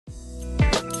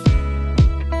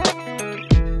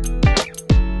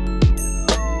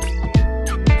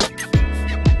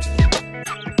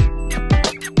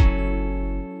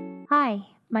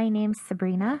My name's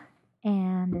Sabrina,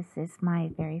 and this is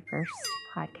my very first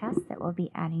podcast that we'll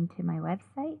be adding to my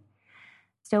website.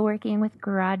 Still working with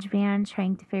GarageBand,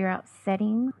 trying to figure out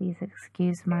settings. Please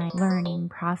excuse my learning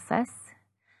process.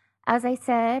 As I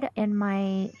said in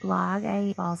my blog,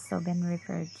 I've also been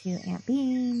referred to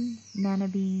NanaBean,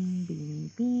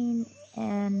 NanaBean, Bean,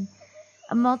 and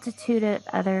a multitude of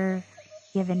other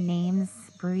given names.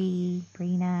 Bree,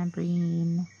 Brina,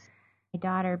 Breen. My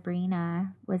daughter,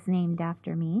 Brina, was named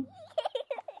after me.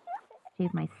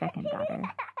 She's my second daughter.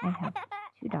 I have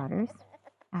two daughters.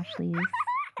 Ashley is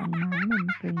 29 and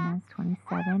Brina is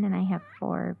 27, and I have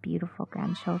 4 beautiful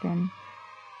grandchildren.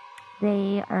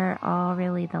 They are all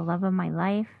really the love of my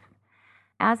life.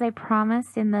 As I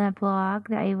promised in the blog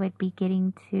that I would be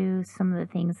getting to some of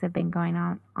the things that have been going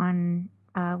on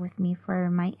with me for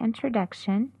my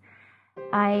introduction,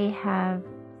 I have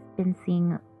been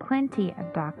seeing plenty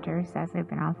of doctors as I've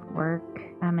been off work.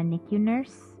 I'm a NICU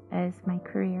nurse as my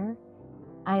career.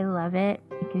 I love it.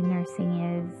 NICU nursing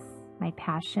is my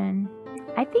passion.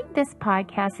 I think this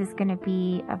podcast is going to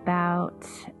be about,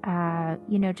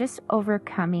 just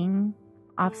overcoming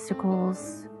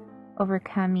obstacles,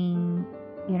 overcoming,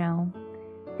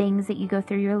 things that you go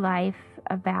through your life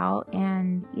about,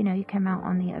 and, you come out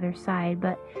on the other side.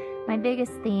 But my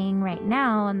biggest thing right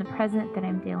now in the present that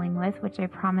I'm dealing with, which I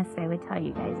promised I would tell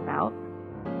you guys about,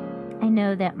 I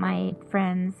know that my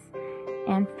friends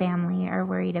and family are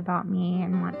worried about me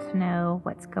and want to know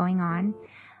what's going on.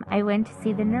 I went to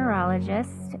see the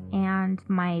neurologist, and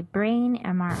my brain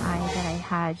MRI that I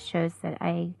had shows that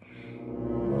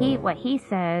what he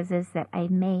says is that I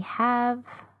may have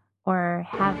or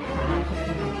have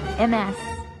had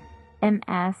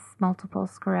MS, multiple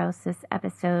sclerosis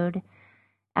episode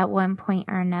at one point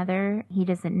or another. He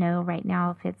doesn't know right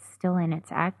now if it's still in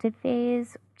its active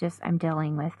phase. I'm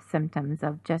dealing with symptoms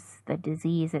of just the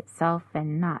disease itself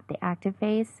and not the active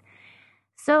phase.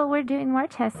 So we're doing more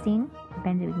testing. I've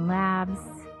been doing labs,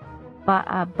 but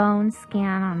a bone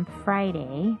scan on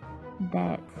Friday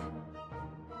that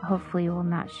hopefully will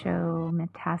not show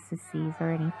metastases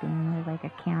or anything or like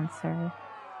a cancer.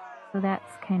 So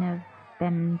that's kind of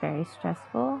been very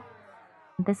stressful.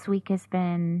 This week has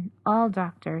been all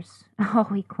doctors all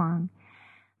week long.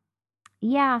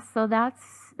 Yeah, so that's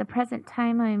the present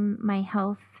time. My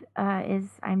health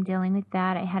I'm dealing with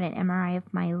that. I had an MRI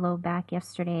of my low back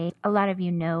yesterday. A lot of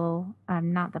you know,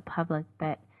 not the public,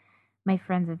 but my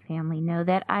friends and family know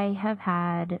that I have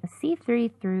had C3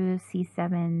 through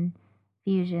C7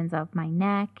 fusions of my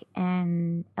neck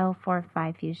and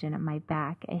L4-5 fusion of my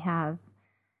back. I have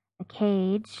a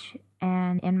cage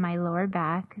and in my lower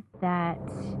back that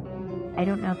I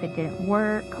don't know if it didn't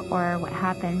work or what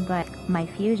happened, but my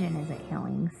fusion isn't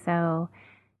healing. So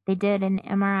they did an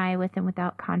MRI with and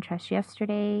without contrast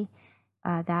yesterday.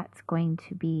 That's going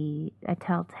to be a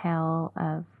telltale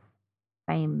of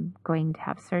if I'm going to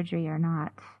have surgery or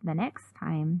not the next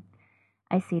time.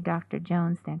 I see Dr.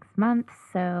 Jones next month,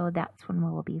 so that's when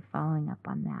we'll be following up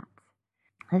on that.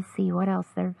 Let's see what else.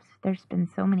 There's been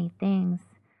so many things.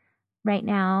 Right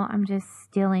now, I'm just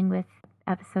dealing with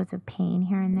episodes of pain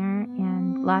here and there,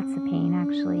 and lots of pain,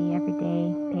 actually,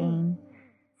 everyday pain,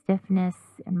 stiffness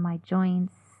in my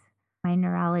joints. My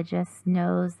neurologist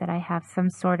knows that I have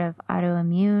some sort of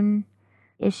autoimmune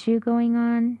issue going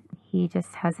on. He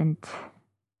just hasn't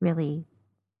really,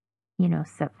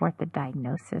 set forth the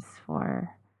diagnosis for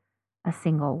a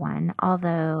single one,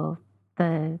 although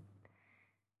the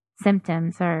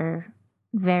symptoms are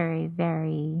very,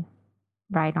 very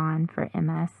right on for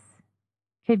MS.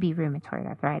 Could be rheumatoid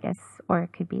arthritis, or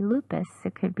it could be lupus.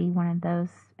 It could be one of those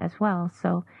as well.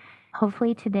 So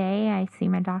hopefully today I see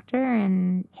my doctor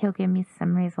and he'll give me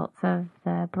some results of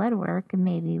the blood work, and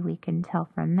maybe we can tell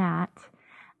from that.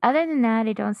 Other than that,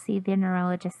 I don't see the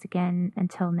neurologist again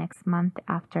until next month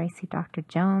after I see Dr.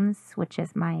 Jones, which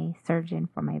is my surgeon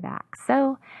for my back.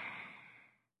 So,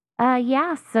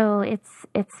 so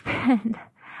it's been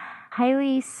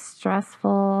highly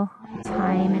stressful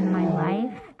time in my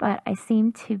life, but I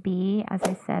seem to be, as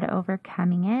I said,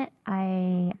 overcoming it.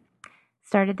 I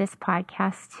started this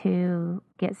podcast to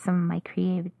get some of my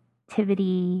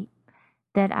creativity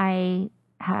that I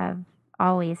have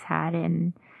always had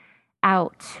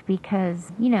out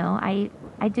because, I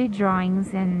do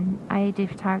drawings and I do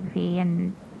photography,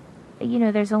 and,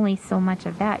 there's only so much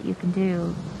of that you can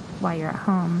do while you're at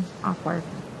home off work,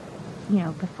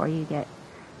 before you get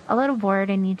a little bored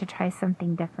and need to try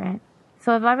something different.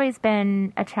 So I've always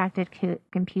been attracted to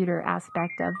computer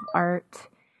aspect of art.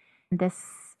 This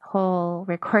whole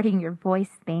recording your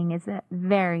voice thing is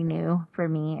very new for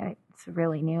me. It's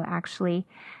really new, actually.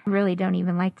 I really don't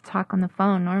even like to talk on the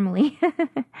phone normally.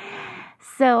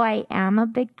 So I am a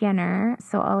beginner.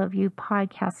 So all of you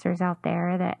podcasters out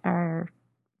there that are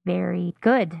very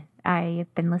good,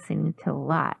 I've been listening to a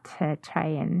lot to try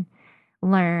and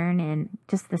learn, and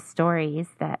just the stories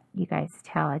that you guys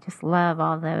tell. I just love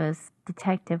all those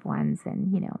detective ones,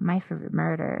 and My Favorite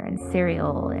Murder and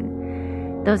Serial,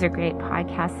 and those are great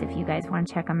podcasts if you guys want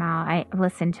to check them out. I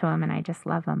listen to them and I just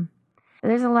love them.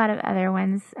 There's a lot of other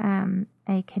ones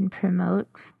I can promote.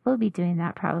 We'll be doing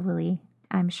that probably,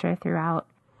 I'm sure, throughout.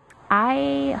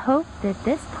 I hope that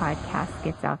this podcast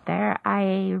gets out there.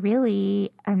 I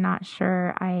really am not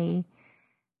sure I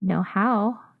know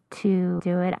how to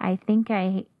do it. I think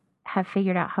I have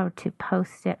figured out how to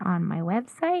post it on my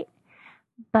website,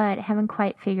 but haven't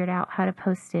quite figured out how to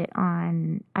post it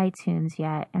on iTunes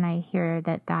yet. And I hear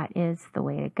that that is the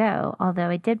way to go. Although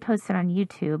I did post it on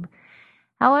YouTube.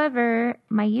 However,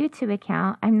 my YouTube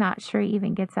account, I'm not sure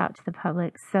even gets out to the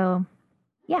public. So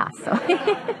yeah,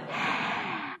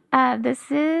 this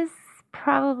is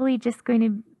probably just going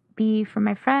to be for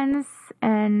my friends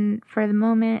and for the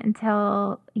moment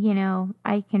until,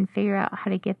 I can figure out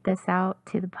how to get this out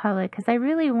to the public, because I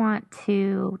really want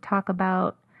to talk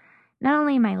about not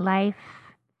only my life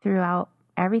throughout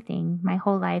everything, my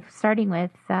whole life, starting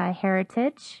with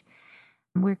heritage.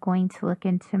 We're going to look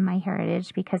into my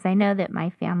heritage because I know that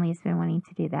my family's been wanting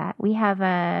to do that. We have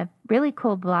a really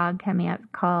cool blog coming up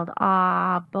called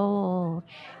Bulge.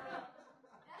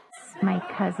 It's my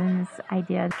cousin's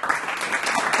idea.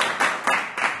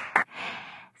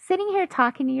 Sitting here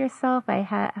talking to yourself, I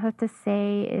have to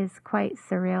say, is quite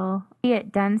surreal. See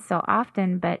it done so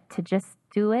often, but to just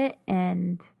do it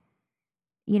and,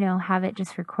 have it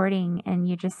just recording and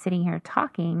you're just sitting here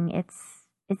talking,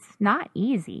 it's not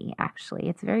easy, actually.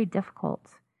 It's very difficult.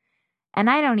 And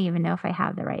I don't even know if I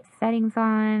have the right settings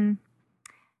on.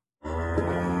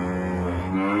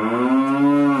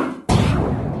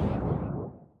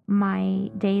 My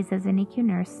days as a NICU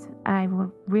nurse, I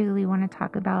really want to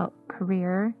talk about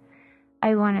career.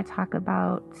 I want to talk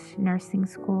about nursing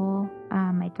school.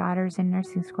 My daughter's in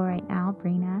nursing school right now,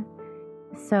 Brina.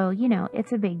 So,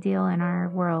 it's a big deal in our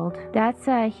world. That's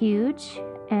huge.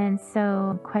 And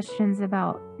so questions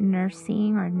about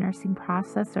nursing or nursing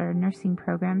process or nursing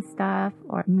program stuff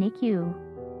or NICU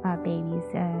babies,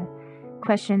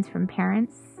 questions from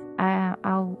parents,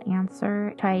 I'll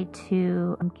answer. Try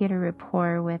to get a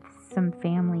rapport with some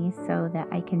families so that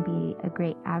I can be a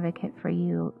great advocate for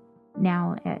you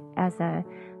now as a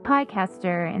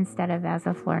podcaster instead of as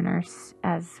a floor nurse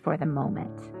as for the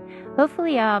moment.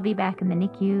 Hopefully I'll be back in the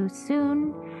NICU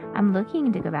soon. I'm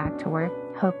looking to go back to work.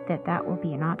 Hope that will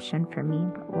be an option for me.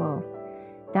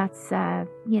 But that's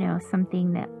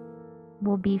something that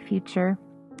will be future.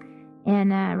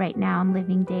 And right now I'm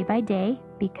living day by day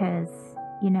because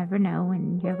you never know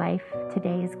when your life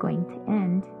today is going to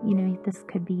end. This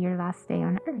could be your last day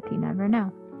on earth. You never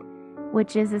know.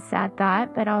 Which is a sad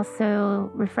thought, but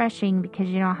also refreshing because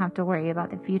you don't have to worry about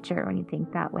the future when you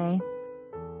think that way.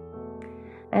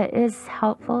 It is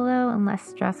helpful, though, and less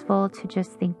stressful to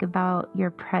just think about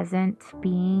your present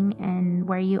being and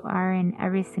where you are in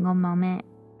every single moment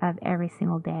of every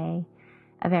single day,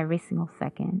 of every single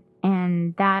second.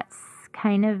 And that's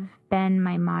kind of been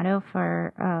my motto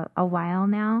for a while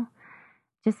now,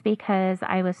 just because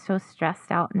I was so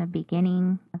stressed out in the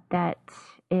beginning that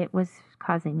it was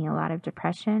causing me a lot of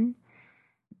depression.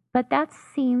 But that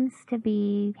seems to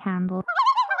be handled.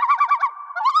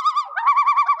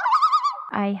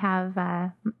 I have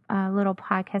a little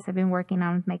podcast I've been working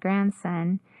on with my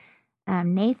grandson,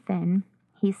 Nathan.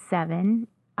 He's 7.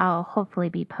 I'll hopefully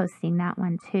be posting that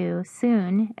one too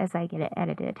soon as I get it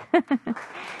edited.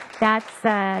 That's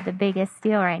the biggest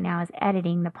deal right now, is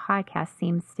editing the podcast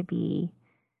seems to be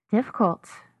difficult.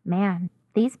 Man,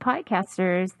 these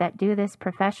podcasters that do this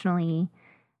professionally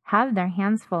have their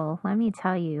hands full. Let me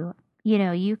tell you,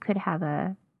 you could have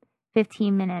a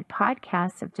 15-minute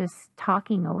podcast of just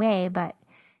talking away, but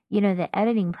the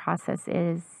editing process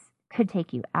could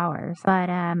take you hours. But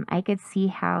I could see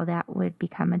how that would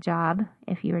become a job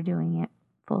if you were doing it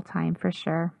full time for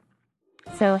sure.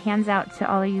 So hands out to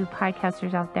all of you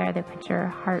podcasters out there that put your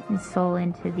heart and soul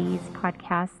into these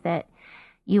podcasts that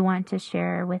you want to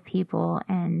share with people,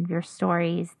 and your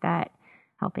stories that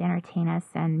help entertain us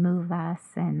and move us,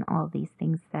 and all these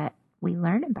things that we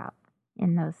learn about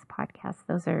in those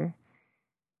podcasts.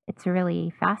 It's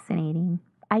really fascinating.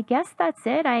 I guess that's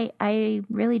it. I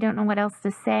really don't know what else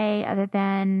to say other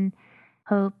than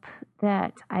hope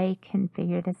that I can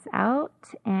figure this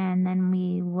out, and then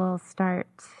we will start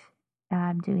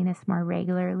doing this more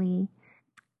regularly.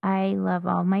 I love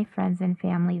all my friends and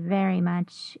family very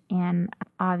much, and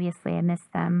obviously I miss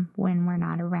them when we're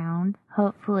not around.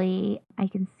 Hopefully I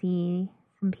can see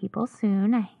some people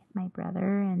soon. My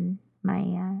brother and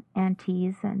my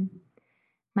aunties and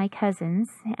my cousins,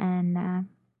 and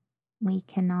we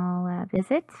can all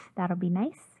visit. That'll be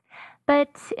nice.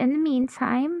 But in the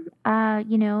meantime,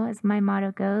 as my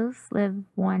motto goes, live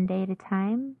one day at a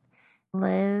time.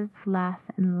 Live, laugh,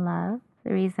 and love.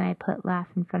 The reason I put laugh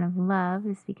in front of love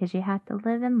is because you have to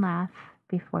live and laugh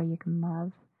before you can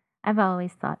love. I've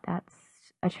always thought that's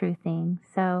a true thing.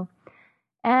 So,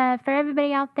 for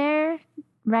everybody out there,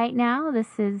 right now,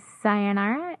 this is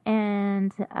Sayonara,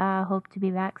 and hope to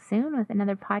be back soon with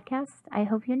another podcast. I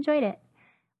hope you enjoyed it.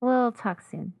 We'll talk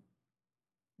soon.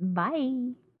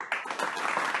 Bye.